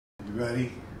You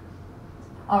ready?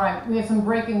 All right, we have some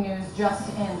breaking news just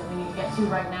in that we need to get to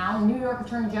right now. New York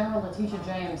Attorney General Letitia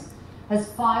James has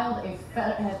filed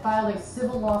a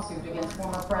civil lawsuit against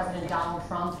former President Donald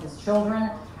Trump, his children,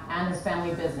 and his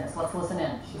family business. Let's listen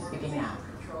in. She's speaking now.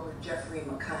 Controller Jeffrey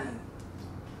McConney.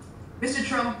 Mr.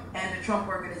 Trump and the Trump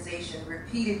Organization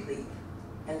repeatedly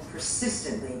and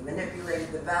persistently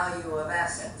manipulated the value of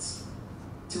assets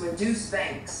to induce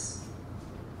banks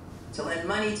to lend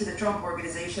money to the Trump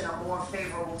Organization on more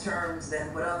favorable terms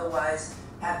than would otherwise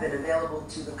have been available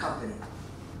to the company,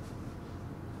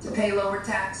 to pay lower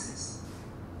taxes,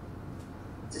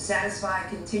 to satisfy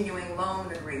continuing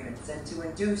loan agreements, and to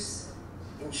induce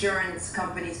insurance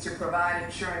companies to provide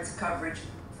insurance coverage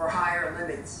for higher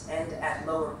limits and at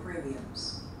lower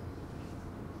premiums.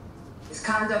 His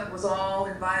conduct was all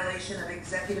in violation of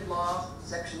Executive Law,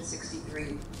 Section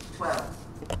 6312,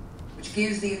 which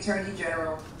gives the Attorney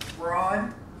General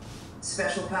broad,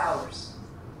 special powers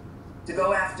to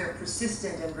go after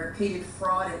persistent and repeated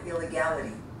fraud and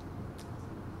illegality.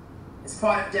 As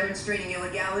part of demonstrating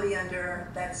illegality under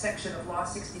that section of Law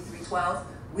 6312,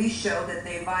 we show that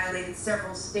they violated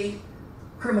several state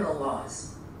criminal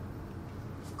laws,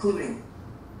 including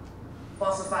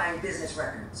falsifying business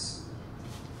records,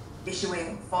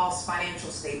 issuing false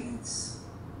financial statements,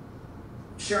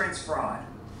 insurance fraud,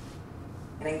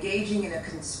 and engaging in a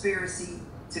conspiracy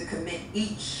to commit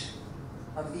each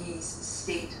of these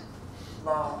state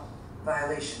law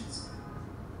violations.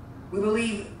 We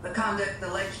believe the conduct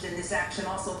alleged in this action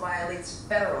also violates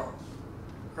federal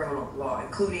criminal law,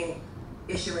 including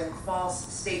issuing false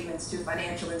statements to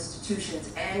financial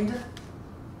institutions and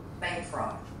bank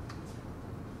fraud.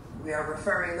 We are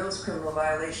referring those criminal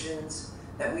violations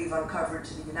that we've uncovered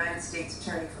to the United States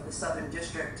Attorney for the Southern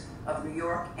District of New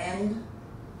York and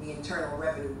the Internal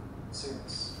Revenue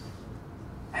Service.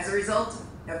 As a result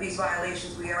of these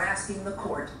violations, we are asking the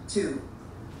court to,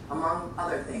 among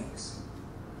other things,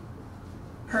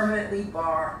 permanently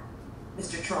bar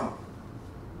Mr. Trump,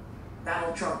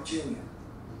 Donald Trump Jr.,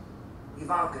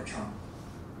 Ivanka Trump,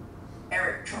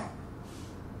 Eric Trump,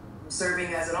 from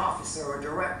serving as an officer or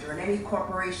director in any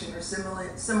corporation or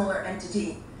similar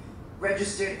entity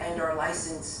registered and or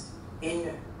licensed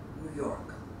in New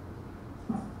York.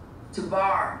 To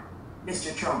bar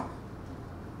Mr. Trump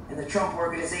and the Trump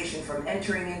Organization from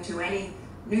entering into any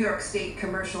New York State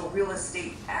commercial real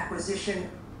estate acquisition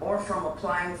or from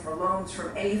applying for loans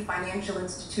from any financial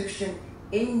institution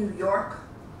in New York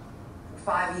for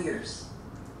 5 years.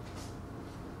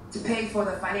 To pay for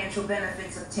the financial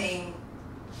benefits obtained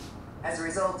as a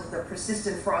result of the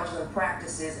persistent fraudulent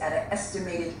practices at an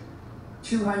estimated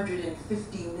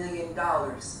 $250 million.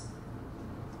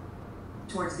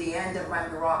 Towards the end of my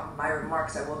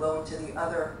remarks, I will go into the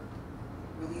other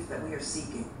relief that we are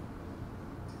seeking.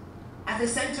 At the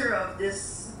center of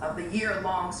the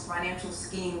year-long financial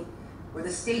scheme were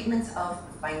the statements of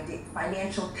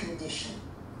financial condition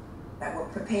that were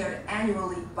prepared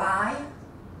annually by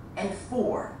and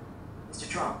for Mr.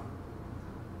 Trump,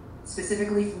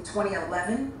 specifically from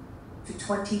 2011 to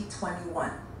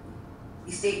 2021.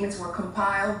 These statements were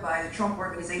compiled by the Trump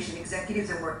Organization executives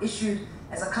and were issued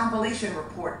as a compilation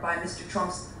report by Mr.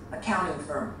 Trump's accounting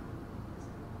firm.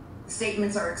 The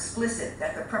statements are explicit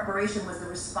that the preparation was the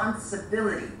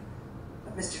responsibility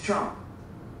of Mr. Trump.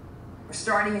 For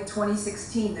starting in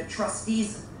 2016, the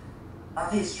trustees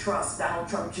of his trust, Donald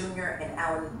Trump Jr. and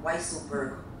Alan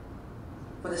Weisselberg,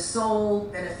 for the sole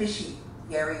benefit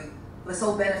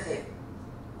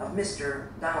of Mr.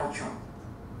 Donald Trump.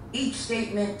 Each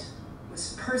statement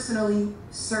was personally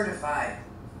certified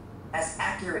as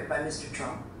accurate by Mr.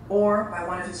 Trump or by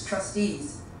one of his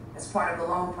trustees as part of the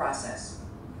loan process,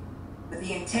 with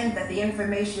the intent that the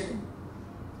information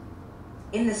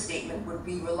in the statement would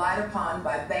be relied upon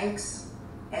by banks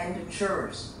and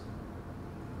insurers.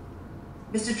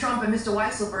 Mr. Trump and Mr.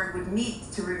 Weisselberg would meet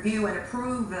to review and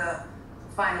approve the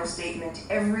final statement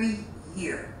every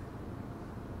year.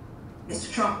 Mr.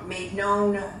 Trump made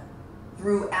known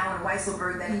through Alan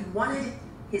Weisselberg that he wanted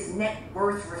his net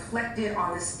worth reflected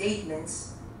on the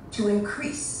statements to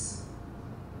increase,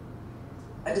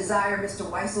 a desire Mr.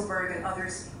 Weisselberg and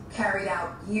others carried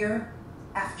out year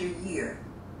after year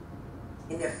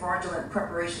in their fraudulent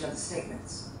preparation of the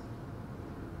statements.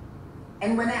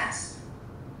 And when asked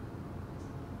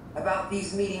about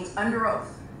these meetings under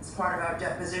oath as part of our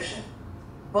deposition,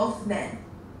 both men,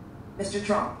 Mr.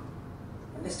 Trump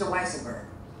and Mr. Weisselberg,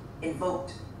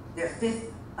 invoked their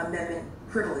Fifth Amendment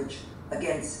privilege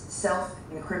against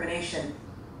self-incrimination,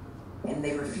 and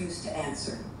they refused to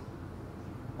answer.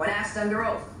 When asked under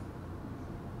oath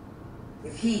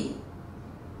if he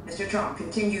Mr. Trump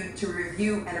continued to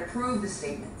review and approve the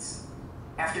statements.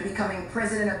 After becoming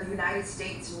President of the United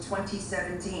States in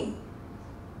 2017,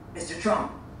 Mr.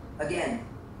 Trump, again,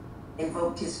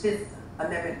 invoked his Fifth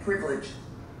Amendment privilege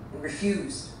and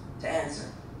refused to answer.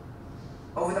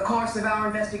 Over the course of our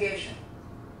investigation,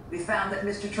 we found that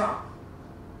Mr. Trump,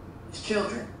 his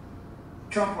children,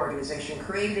 the Trump Organization,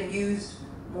 created and used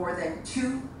more than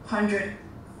 200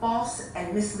 false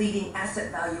and misleading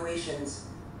asset valuations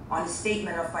on his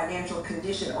statement of financial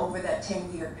condition over that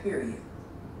 10-year period.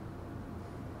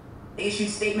 They issued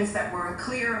statements that were in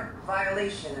clear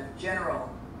violation of general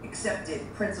accepted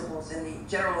principles in the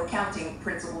general accounting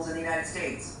principles in the United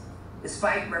States,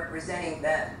 despite representing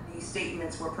that these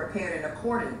statements were prepared in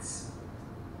accordance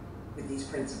with these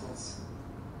principles.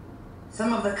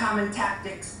 Some of the common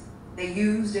tactics they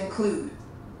used include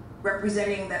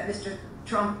representing that Mr.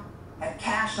 Trump had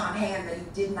cash on hand that he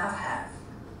did not have,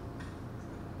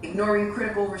 ignoring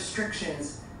critical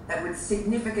restrictions that would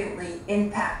significantly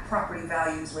impact property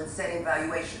values when setting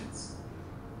valuations,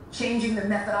 changing the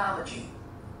methodology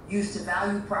used to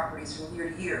value properties from year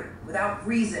to year without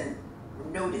reason or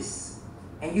notice,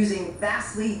 and using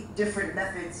vastly different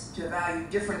methods to value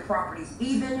different properties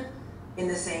even in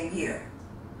the same year,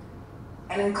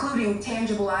 and including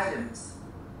tangible items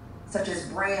such as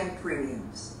brand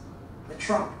premiums, the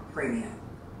Trump premium,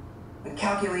 when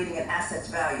calculating an asset's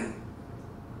value,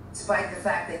 despite the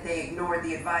fact that they ignored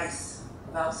the advice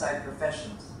of outside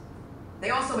professionals. They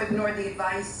also ignored the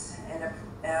advice and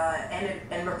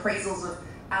appraisals of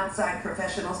outside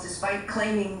professionals, despite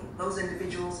claiming those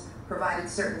individuals provided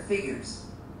certain figures.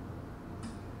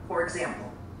 For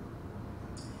example,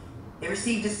 they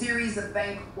received a series of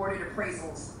bank-ordered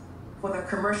appraisals for the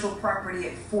commercial property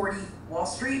at 40 Wall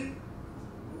Street,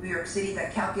 New York City,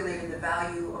 that calculated the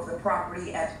value of the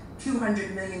property at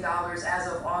 $200 million as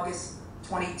of August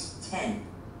 2010,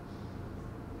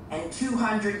 and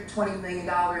 $220 million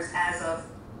as of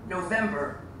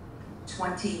November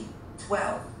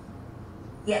 2012.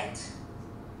 Yet,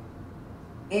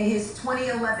 in his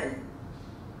 2011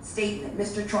 statement,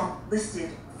 Mr. Trump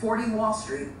listed 40 Wall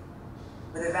Street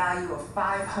with a value of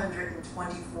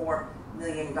 $524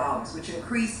 million, which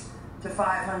increased to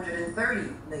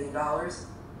 $530 million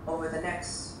over the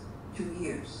next 2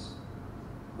 years,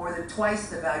 more than twice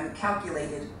the value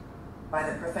calculated by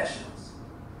the professionals.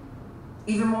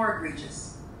 Even more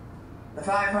egregious, the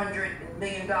 $500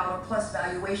 million plus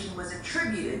valuation was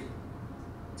attributed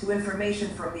to information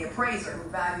from the appraiser who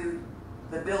valued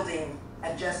the building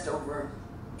at just over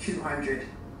 $200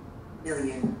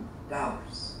 million.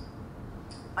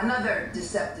 Another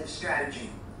deceptive strategy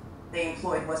they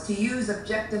employed was to use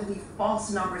objectively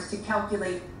false numbers to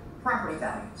calculate property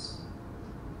values.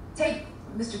 Take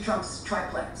Mr. Trump's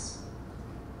triplex.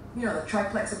 You know, the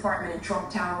triplex apartment in Trump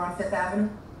Tower on Fifth Avenue?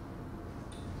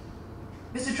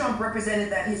 Mr. Trump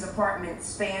represented that his apartment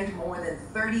spanned more than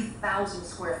 30,000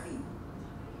 square feet,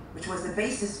 which was the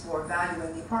basis for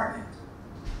valuing the apartment.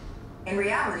 In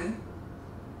reality,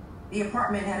 the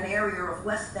apartment had an area of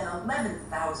less than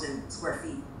 11,000 square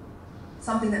feet,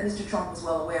 something that Mr. Trump was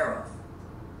well aware of.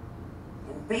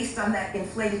 And based on that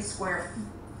inflated square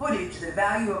footage, the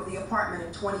value of the apartment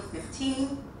in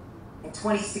 2015 and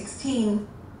 2016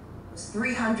 was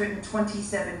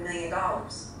 $327 million.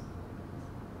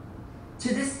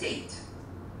 To this date,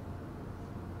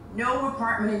 no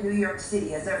apartment in New York City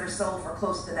has ever sold for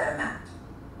close to that amount.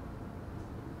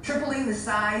 Tripling the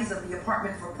size of the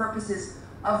apartment for purposes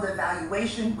of the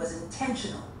valuation was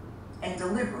intentional and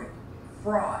deliberate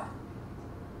fraud,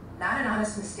 not an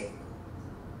honest mistake.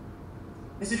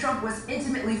 Mr. Trump was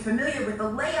intimately familiar with the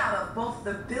layout of both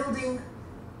the building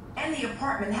and the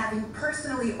apartment, having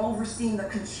personally overseen the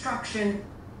construction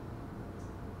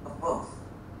of both.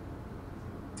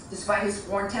 Despite his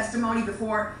sworn testimony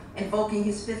before invoking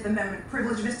his Fifth Amendment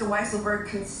privilege, Mr. Weisselberg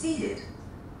conceded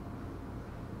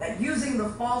that using the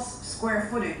false square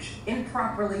footage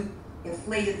improperly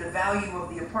inflated the value of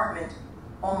the apartment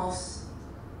almost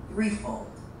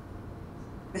threefold.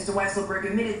 Mr. Weisselberg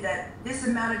admitted that this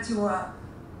amounted to an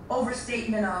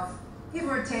overstatement of, give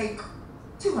or take,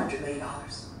 $200 million.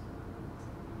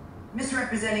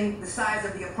 Misrepresenting the size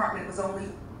of the apartment was only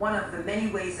one of the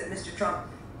many ways that Mr. Trump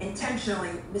intentionally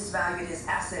misvalued his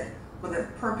asset for the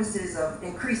purposes of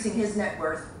increasing his net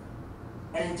worth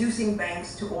and inducing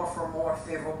banks to offer more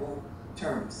favorable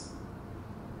terms.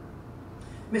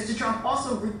 Mr. Trump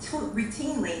also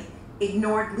routinely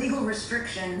ignored legal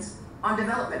restrictions on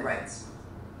development rights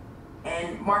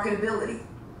and marketability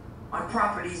on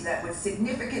properties that would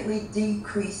significantly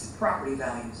decrease property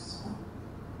values.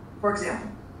 For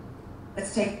example,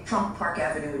 let's take Trump Park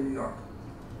Avenue in New York.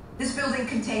 This building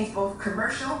contains both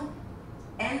commercial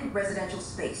and residential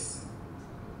space.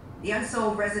 The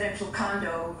unsold residential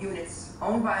condo units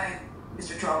owned by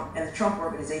Mr. Trump and the Trump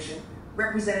Organization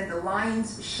represented the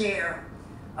lion's share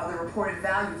of the reported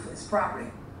value for this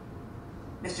property.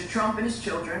 Mr. Trump and his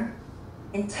children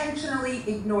intentionally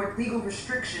ignored legal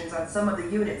restrictions on some of the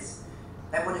units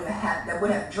that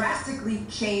would have drastically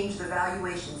changed the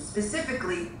valuation.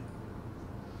 Specifically,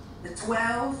 the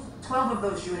 12 of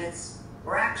those units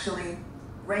were actually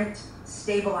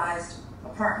rent-stabilized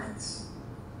apartments.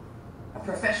 A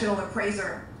professional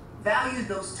appraiser valued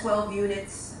those 12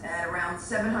 units at around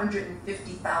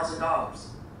 $750,000,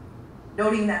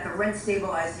 noting that the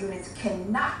rent-stabilized units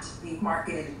cannot be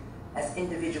marketed as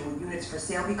individual units for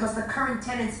sale because the current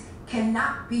tenants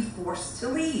cannot be forced to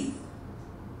leave.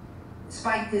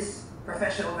 Despite this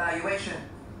professional valuation,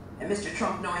 and Mr.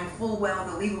 Trump knowing full well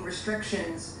the legal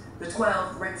restrictions the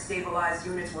 12 rent-stabilized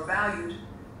units were valued,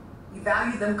 he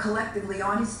valued them collectively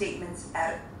on his statements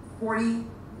at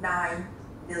 $49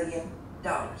 million.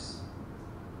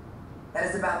 That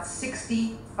is about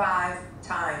 65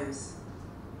 times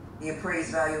the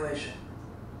appraised valuation.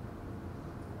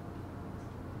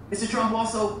 Mr. Trump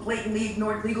also blatantly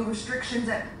ignored legal restrictions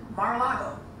at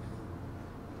Mar-a-Lago.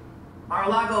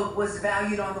 Mar-a-Lago was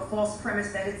valued on the false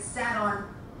premise that it sat on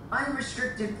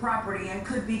unrestricted property and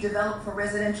could be developed for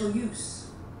residential use.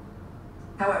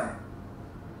 However,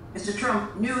 Mr.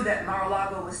 Trump knew that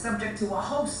Mar-a-Lago was subject to a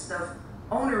host of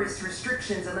onerous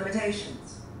restrictions and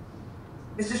limitations.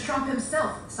 Mr. Trump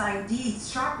himself signed deeds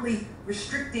sharply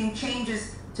restricting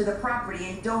changes to the property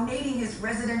and donating his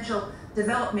residential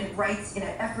development rights in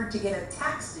an effort to get a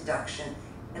tax deduction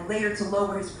and later to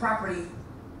lower his property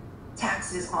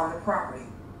taxes on the property.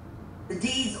 The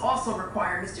deeds also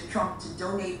require Mr. Trump to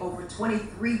donate over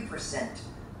 23%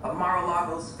 of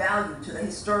Mar-a-Lago's value to the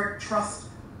Historic Trust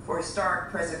for Historic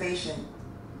Preservation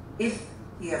if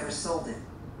he ever sold it.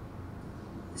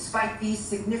 Despite these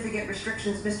significant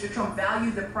restrictions, Mr. Trump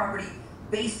valued the property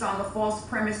based on the false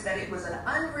premise that it was an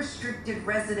unrestricted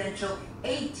residential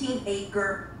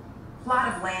 18-acre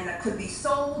plot of land that could be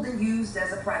sold and used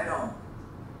as a private home.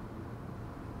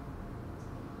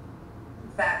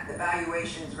 In fact, the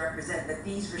valuations represent that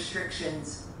these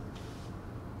restrictions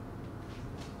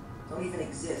don't even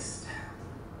exist.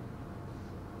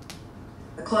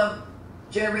 The club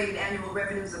generated annual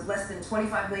revenues of less than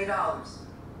 $25 million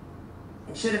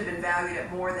and should have been valued at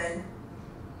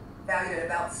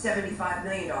about $75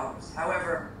 million.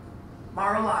 However,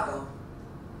 Mar-a-Lago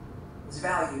was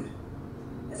valued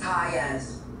as high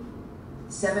as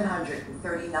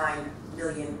 $739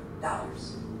 million.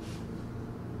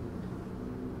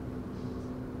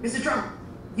 Mr. Trump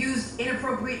used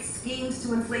inappropriate schemes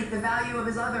to inflate the value of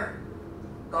his other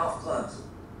golf clubs.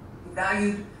 He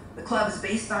valued the clubs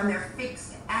based on their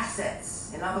fixed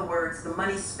assets. In other words, the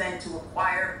money spent to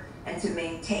acquire and to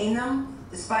maintain them,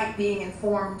 despite being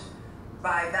informed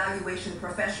by valuation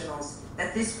professionals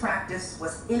that this practice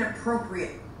was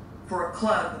inappropriate for a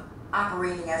club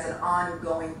operating as an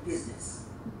ongoing business.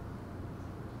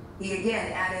 He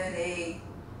again added a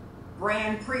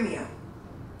brand premium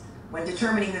when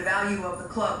determining the value of the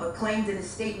club, but claimed in his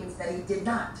statements that he did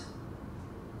not.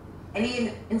 And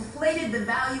he inflated the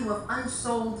value of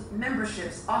unsold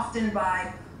memberships, often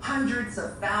by hundreds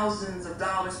of thousands of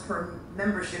dollars per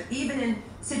membership, even in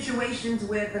situations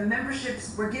where the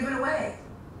memberships were given away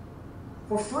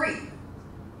for free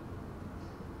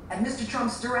at Mr.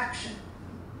 Trump's direction.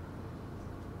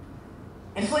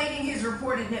 Inflating his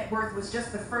reported net worth was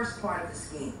just the first part of the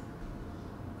scheme.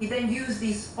 He then used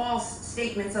these false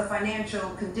statements of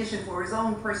financial condition for his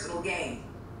own personal gain.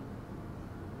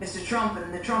 Mr. Trump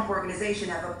and the Trump Organization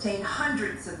have obtained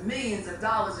hundreds of millions of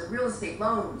dollars in real estate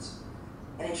loans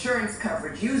and insurance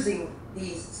coverage using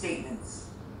these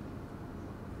statements.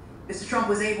 Mr. Trump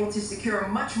was able to secure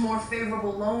much more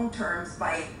favorable loan terms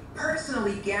by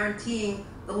personally guaranteeing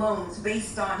the loans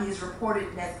based on his reported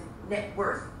net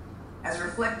worth, as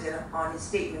reflected on his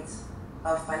statements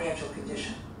of financial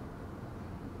condition.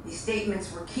 These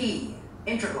statements were key,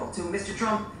 integral to Mr.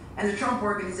 Trump and the Trump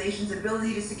Organization's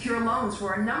ability to secure loans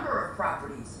for a number of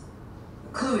properties,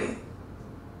 including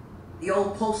the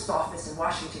old post office in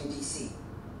Washington, D.C.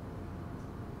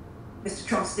 Mr.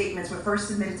 Trump's statements were first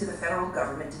submitted to the federal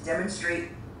government to demonstrate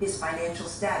his financial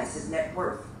status, his net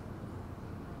worth.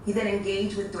 He then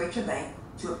engaged with Deutsche Bank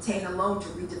to obtain a loan to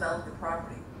redevelop the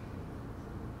property.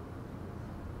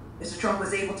 Mr. Trump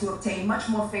was able to obtain much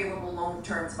more favorable loan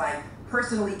terms by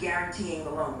personally guaranteeing the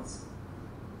loans.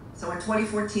 So in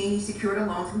 2014, he secured a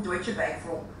loan from Deutsche Bank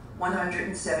for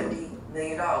 $170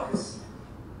 million.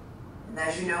 And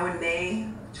as you know, in May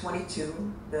of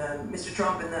 22, Mr.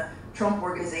 Trump and the Trump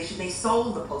Organization, they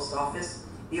sold the post office,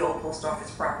 the old post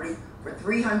office property, for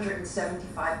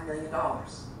 $375 million,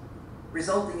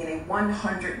 resulting in a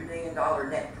 $100 million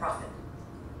net profit,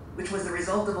 which was the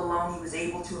result of a loan he was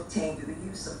able to obtain through the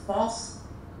use of false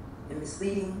and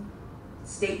misleading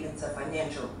statements of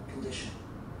financial condition.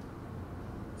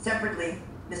 Separately,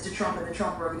 Mr. Trump and the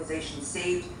Trump Organization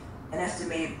saved an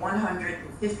estimated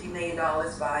 $150 million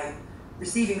by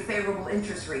receiving favorable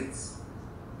interest rates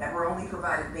that were only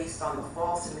provided based on the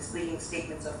false and misleading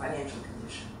statements of financial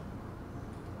condition.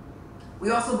 We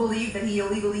also believe that he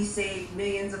illegally saved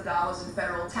millions of dollars in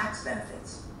federal tax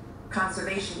benefits,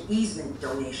 conservation easement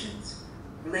donations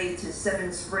related to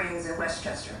Seven Springs in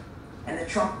Westchester and the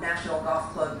Trump National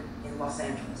Golf Club in Los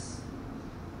Angeles.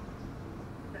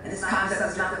 And this conduct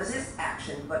is not his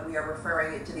action, but we are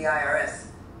referring it to the IRS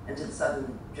and to the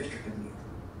Southern District of New York.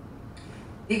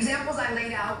 The examples I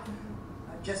laid out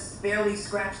just barely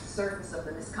scratch the surface of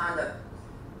the misconduct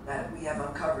that we have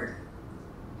uncovered.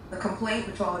 The complaint,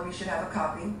 which all of you should have a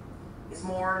copy, is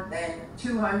more than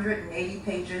 280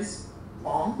 pages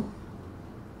long.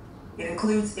 It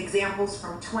includes examples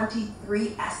from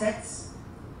 23 assets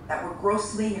that were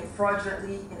grossly and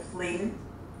fraudulently inflated,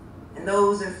 and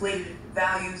those inflated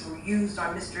values were used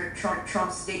on Mr.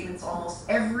 Trump's statements almost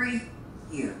every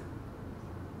year.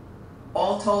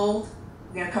 All told,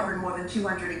 we uncovered more than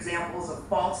 200 examples of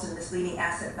false and misleading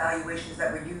asset valuations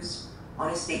that were used on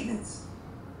his statements.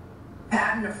 The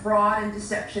pattern of fraud and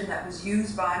deception that was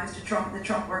used by Mr. Trump and the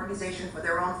Trump Organization for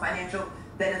their own financial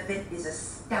benefit is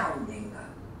astounding.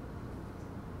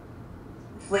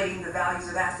 Inflating the values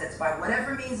of assets by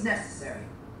whatever means necessary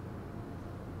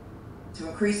to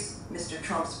increase Mr.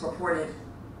 Trump's purported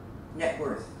net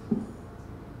worth.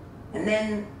 And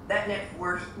then that net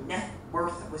worth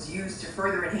was used to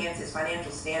further enhance his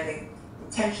financial standing,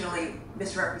 intentionally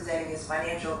misrepresenting his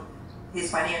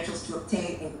financials to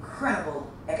obtain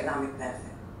incredible economic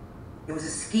benefit. It was a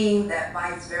scheme that,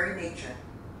 by its very nature,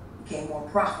 became more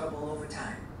profitable over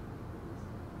time.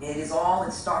 And it is all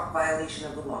in stark violation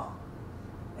of the law.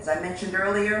 As I mentioned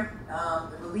earlier,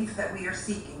 the relief that we are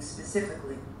seeking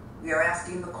specifically, we are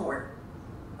asking the court,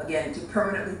 again, to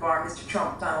permanently bar Mr.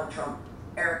 Trump, Donald Trump,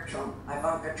 Eric Trump,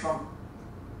 Ivanka Trump,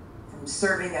 from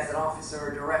serving as an officer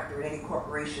or director in any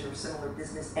corporation or similar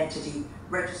business entity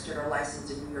registered or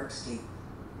licensed in New York State.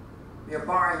 We are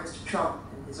barring Mr. Trump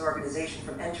and his organization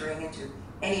from entering into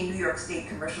any New York State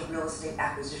commercial real estate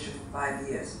acquisition for 5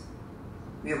 years.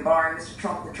 We are barring Mr.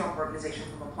 Trump and the Trump Organization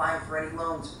from applying for any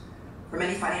loans from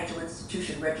any financial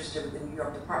institution registered with the New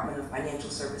York Department of Financial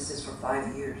Services for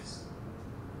 5 years.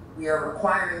 We are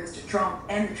requiring Mr. Trump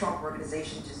and the Trump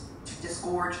Organization to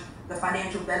disgorge the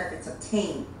financial benefits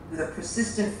obtained through the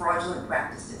persistent fraudulent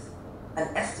practices,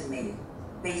 an estimated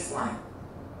baseline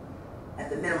at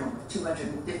the minimum of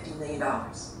 $250 million,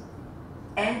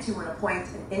 and to appoint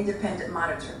an independent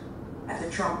monitor at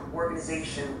the Trump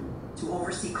Organization to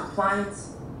oversee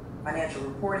compliance, financial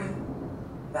reporting,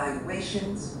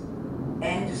 valuations,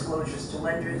 and disclosures to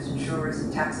lenders, insurers,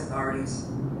 and tax authorities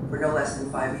for no less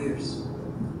than 5 years.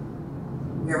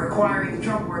 We are requiring the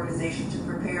Trump Organization to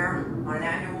prepare on an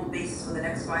annual basis for the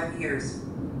next 5 years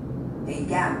a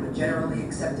GAAP, a generally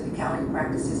accepted accounting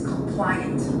practices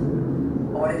compliant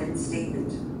audited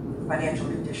statement of financial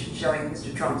condition showing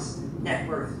Mr. Trump's net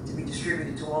worth to be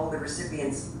distributed to all the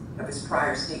recipients of his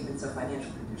prior statements of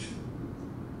financial condition.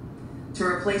 To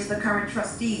replace the current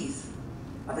trustees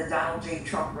of the Donald J.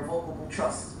 Trump Revocable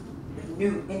Trust with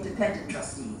new independent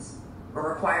trustees, or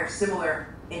require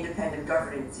similar independent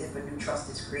governance if a new trust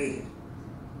is created,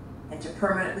 and to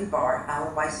permanently bar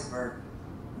Alan Weissenberg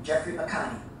and Jeffrey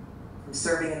McConney from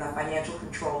serving in the financial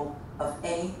control of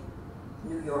any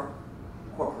New York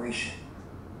corporation.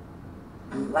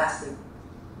 And lastly,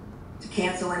 to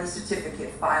cancel any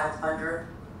certificate filed under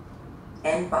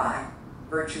and by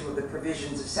virtue of the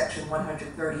provisions of Section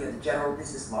 130 of the General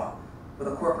Business Law for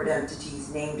the corporate entities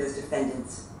named as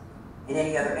defendants and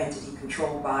any other entity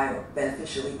controlled by or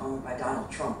beneficially owned by Donald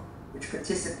Trump, which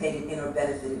participated in or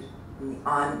benefited from the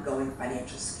ongoing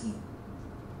financial scheme.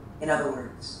 In other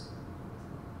words,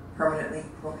 permanently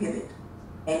prohibit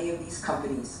any of these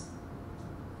companies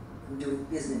from doing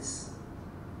business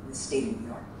in the state of New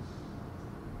York.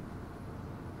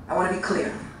 I want to be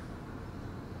clear.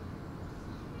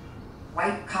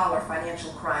 White-collar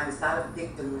financial crime is not a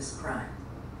victimless crime.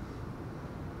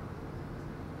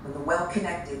 When the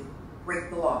well-connected break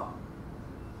the law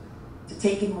to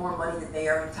take in more money than they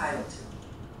are entitled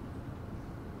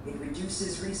to, it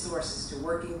reduces resources to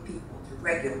working people, to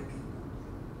regular people,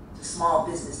 to small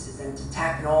businesses, and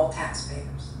to all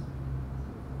taxpayers.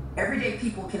 Everyday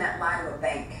people cannot lie to a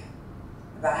bank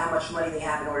about how much money they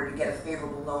have in order to get a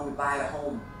favorable loan to buy a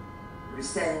home or to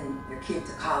send their kid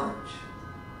to college.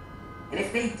 And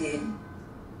if they did,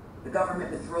 the government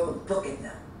would throw the book at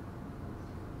them.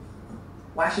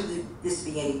 Why should this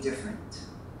be any different?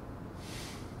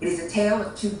 It is a tale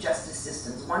of two justice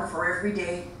systems, one for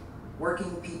everyday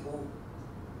working people,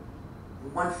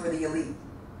 and one for the elite,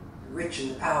 the rich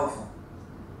and the powerful.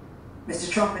 Mr.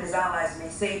 Trump and his allies may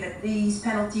say that these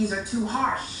penalties are too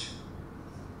harsh,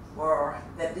 or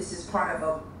that this is part of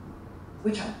a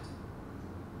witch hunt.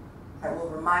 I will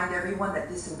remind everyone that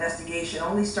this investigation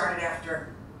only started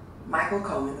after Michael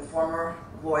Cohen, his former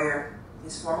lawyer,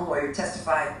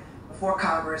 testified before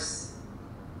Congress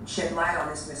and shed light on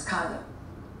this misconduct.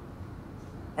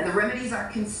 And the remedies are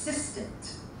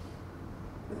consistent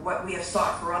with what we have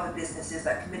sought for other businesses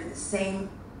that committed the same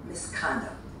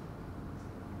misconduct.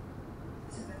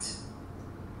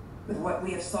 With what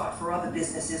we have sought for other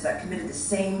businesses that committed the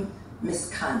same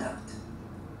misconduct.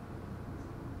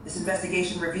 This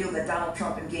investigation revealed that Donald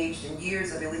Trump engaged in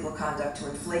years of illegal conduct to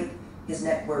inflate his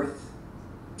net worth,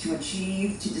 to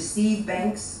deceive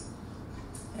banks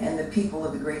and the people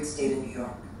of the great state of New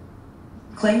York.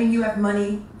 Claiming you have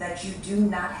money that you do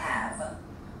not have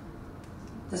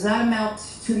does not amount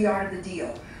to the art of the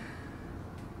deal.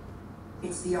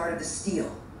 It's the art of the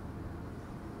steal.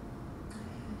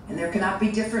 And there cannot be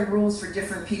different rules for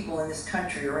different people in this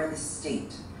country or in this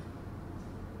state.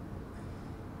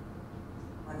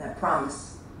 On that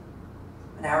promise,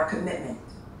 on our commitment,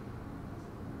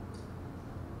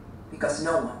 because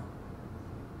no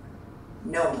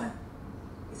one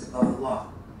is above the law.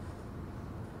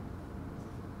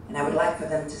 And I would like for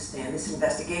them to stand. This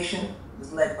investigation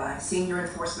was led by Senior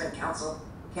Enforcement Counsel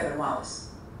Kevin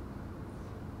Wallace,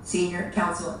 Senior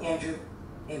Counsel Andrew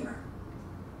Amer,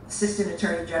 Assistant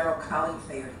Attorney General Colleen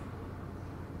Faherty,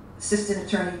 Assistant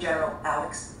Attorney General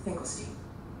Alex Finkelstein,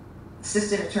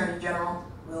 Assistant Attorney General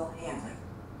Will Handley,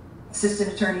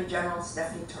 Assistant Attorney General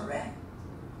Stephanie Torre,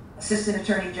 Assistant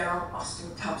Attorney General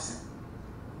Austin Thompson,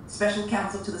 Special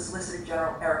Counsel to the Solicitor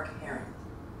General Eric Herring,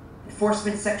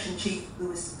 Enforcement Section Chief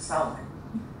Louis Solomon,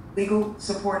 Legal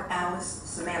Support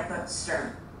Analyst Samantha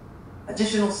Stern.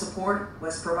 Additional support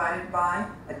was provided by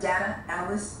a data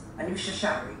analyst, Anusha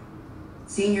Chowdhury,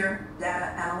 Senior Data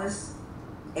Analyst,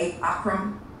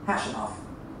 Akram Hashimoff,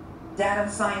 Data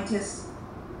Scientist,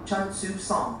 Chun-Soo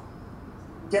Song,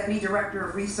 Deputy Director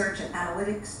of Research and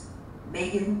Analytics,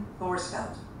 Megan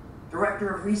Thorsfeld, Director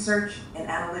of Research and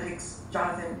Analytics,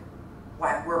 Jonathan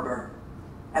Werberg,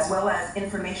 as well as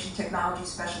Information Technology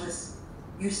Specialist,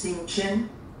 Yu-Sing Chin,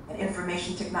 and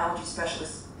Information Technology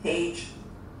Specialist, Paige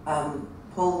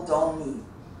Puldolny,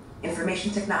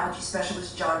 Information Technology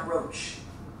Specialist, John Roach.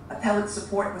 Appellate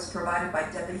support was provided by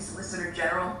Deputy Solicitor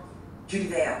General Judy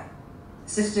Vale,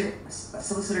 Assistant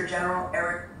Solicitor General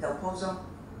Eric Del Pozo,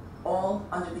 all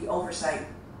under the oversight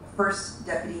of First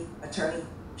Deputy Attorney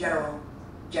General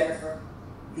Jennifer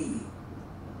Levy.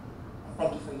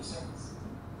 Thank you for your service.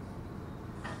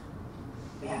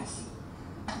 We have a seat.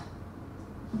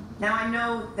 Now I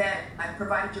know that I've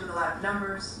provided you with a lot of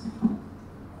numbers,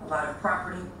 a lot of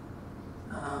property.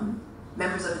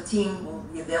 Members of the team will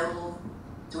be available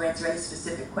to answer any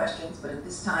specific questions, but at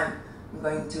this time I'm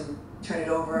going to turn it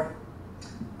over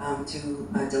to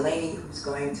Delaney, who's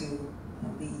going to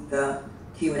lead the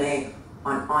Q&A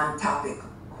on on-topic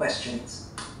questions.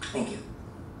 Thank you.